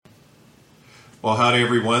Well, howdy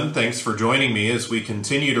everyone. Thanks for joining me as we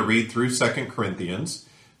continue to read through 2 Corinthians.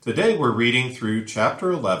 Today we're reading through chapter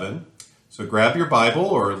 11, so grab your Bible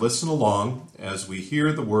or listen along as we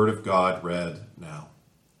hear the Word of God read now.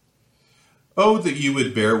 Oh, that you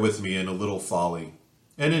would bear with me in a little folly,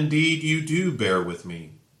 and indeed you do bear with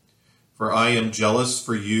me. For I am jealous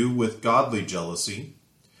for you with godly jealousy.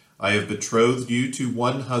 I have betrothed you to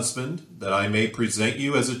one husband, that I may present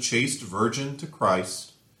you as a chaste virgin to Christ.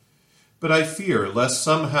 But I fear lest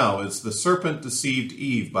somehow, as the serpent deceived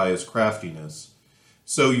Eve by his craftiness,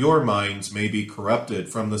 so your minds may be corrupted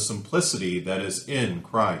from the simplicity that is in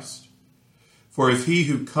Christ. For if he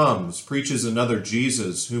who comes preaches another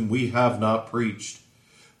Jesus whom we have not preached,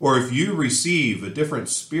 or if you receive a different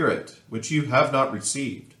spirit which you have not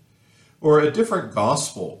received, or a different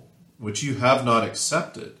gospel which you have not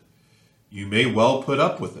accepted, you may well put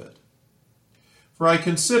up with it. For I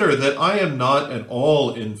consider that I am not at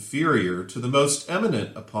all inferior to the most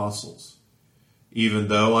eminent apostles. Even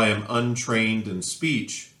though I am untrained in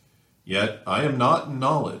speech, yet I am not in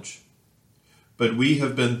knowledge. But we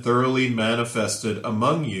have been thoroughly manifested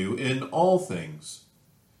among you in all things.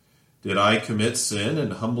 Did I commit sin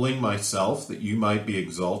in humbling myself that you might be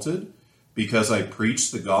exalted, because I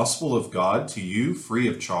preached the gospel of God to you free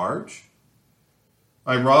of charge?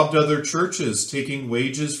 I robbed other churches, taking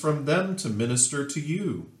wages from them to minister to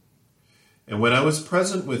you. And when I was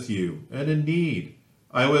present with you and in need,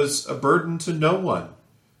 I was a burden to no one.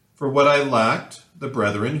 For what I lacked, the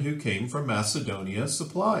brethren who came from Macedonia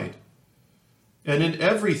supplied. And in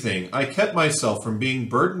everything I kept myself from being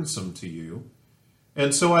burdensome to you,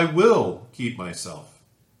 and so I will keep myself.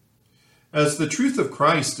 As the truth of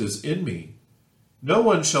Christ is in me, no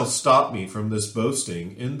one shall stop me from this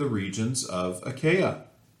boasting in the regions of Achaia.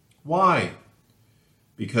 Why?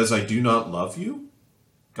 Because I do not love you?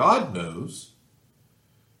 God knows.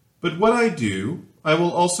 But what I do, I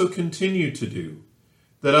will also continue to do,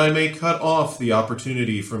 that I may cut off the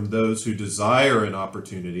opportunity from those who desire an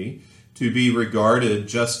opportunity to be regarded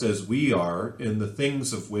just as we are in the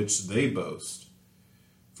things of which they boast.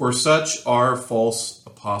 For such are false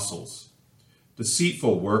apostles,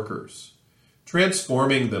 deceitful workers,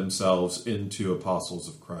 transforming themselves into apostles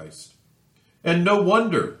of Christ. And no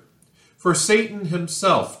wonder, for Satan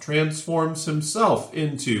himself transforms himself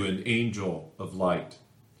into an angel of light.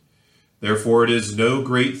 Therefore it is no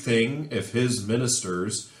great thing if his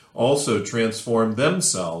ministers also transform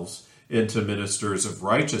themselves into ministers of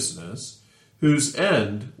righteousness, whose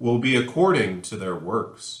end will be according to their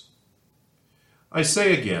works. I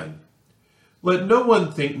say again, let no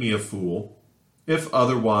one think me a fool. If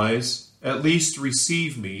otherwise, at least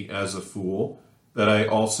receive me as a fool, that I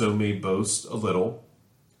also may boast a little.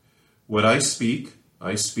 What I speak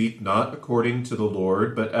not according to the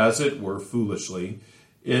Lord, but as it were foolishly,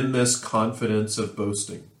 in this confidence of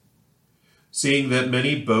boasting. Seeing that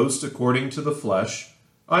many boast according to the flesh,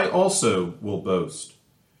 I also will boast.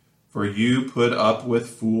 For you put up with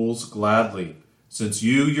fools gladly, since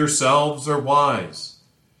you yourselves are wise.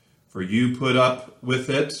 For you put up with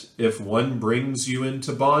it if one brings you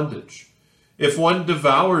into bondage, if one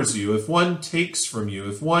devours you, if one takes from you,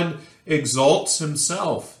 if one exalts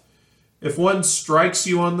himself, if one strikes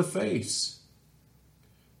you on the face.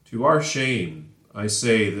 To our shame, I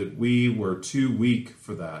say that we were too weak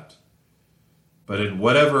for that. But in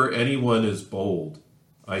whatever anyone is bold,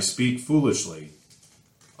 I speak foolishly.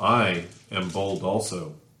 I am bold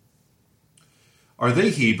also. Are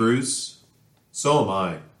they Hebrews? So am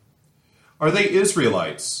I. Are they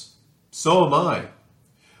Israelites? So am I.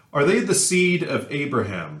 Are they the seed of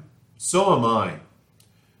Abraham? So am I.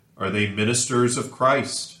 Are they ministers of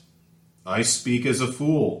Christ? I speak as a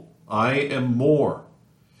fool. I am more.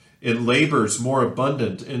 In labors more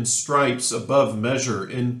abundant, in stripes above measure,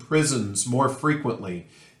 in prisons more frequently,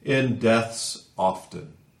 in deaths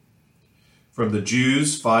often. From the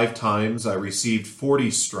Jews 5 times I received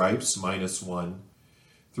 40 stripes minus 1.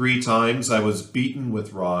 3 times I was beaten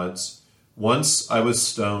with rods. Once I was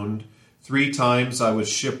stoned. 3 times I was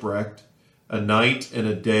shipwrecked. A night and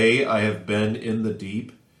a day I have been in the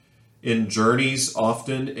deep. In journeys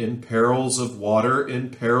often, in perils of water,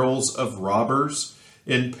 in perils of robbers,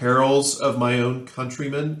 in perils of my own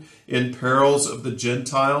countrymen, in perils of the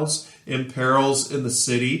Gentiles, in perils in the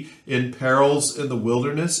city, in perils in the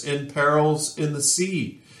wilderness, in perils in the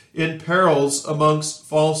sea, in perils amongst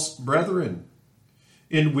false brethren,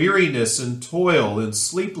 in weariness and toil, in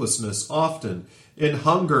sleeplessness often, in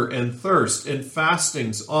hunger and thirst, in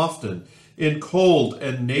fastings often, in cold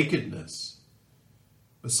and nakedness.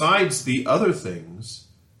 Besides the other things,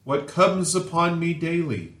 what comes upon me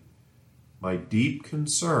daily, my deep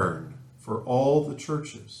concern for all the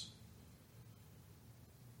churches.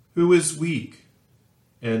 Who is weak,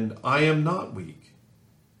 and I am not weak?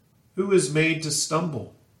 Who is made to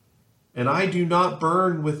stumble, and I do not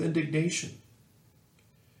burn with indignation?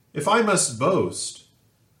 If I must boast,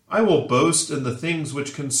 I will boast in the things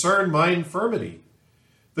which concern my infirmity.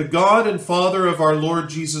 The God and Father of our Lord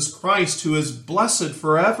Jesus Christ, who is blessed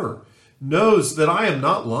forever, knows that I am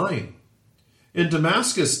not lying. In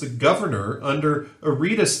Damascus, the governor, under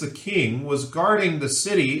Aretas the king, was guarding the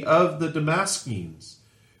city of the Damascenes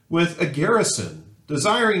with a garrison,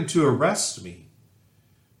 desiring to arrest me.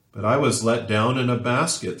 But I was let down in a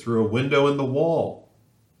basket through a window in the wall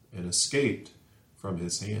and escaped from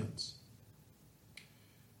his hands.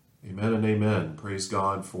 Amen and amen. Praise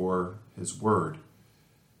God for his word.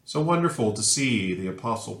 So wonderful to see the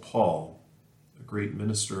Apostle Paul, a great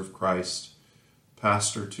minister of Christ,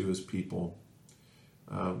 pastor to his people,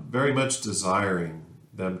 very much desiring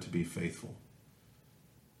them to be faithful,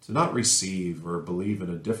 to not receive or believe in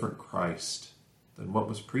a different Christ than what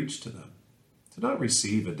was preached to them, to not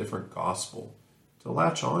receive a different gospel, to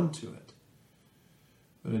latch on to it,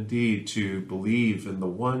 but indeed to believe in the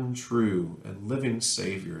one true and living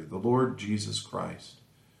Savior, the Lord Jesus Christ,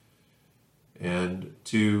 and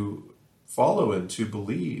to follow and to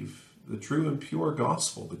believe the true and pure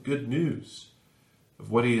gospel, the good news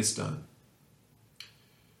of what he has done.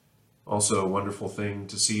 Also a wonderful thing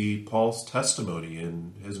to see Paul's testimony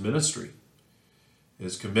in his ministry,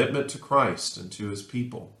 his commitment to Christ and to his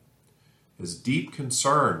people, his deep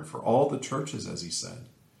concern for all the churches, as he said,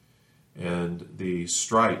 and the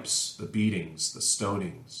stripes, the beatings, the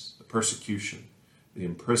stonings, the persecution, the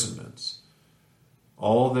imprisonments,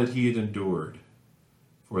 all that he had endured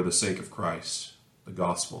for the sake of Christ, the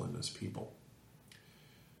gospel, and his people.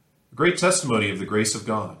 A great testimony of the grace of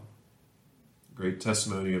God, a great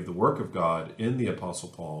testimony of the work of God in the Apostle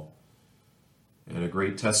Paul, and a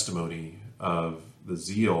great testimony of the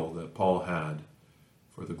zeal that Paul had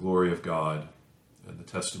for the glory of God and the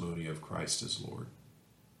testimony of Christ as Lord.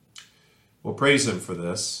 We'll praise him for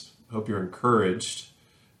this. Hope you're encouraged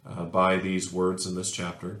by these words in this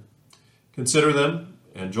chapter. Consider them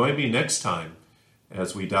and join me next time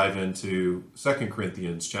as we dive into 2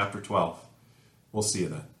 Corinthians chapter 12. We'll see you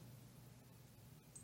then.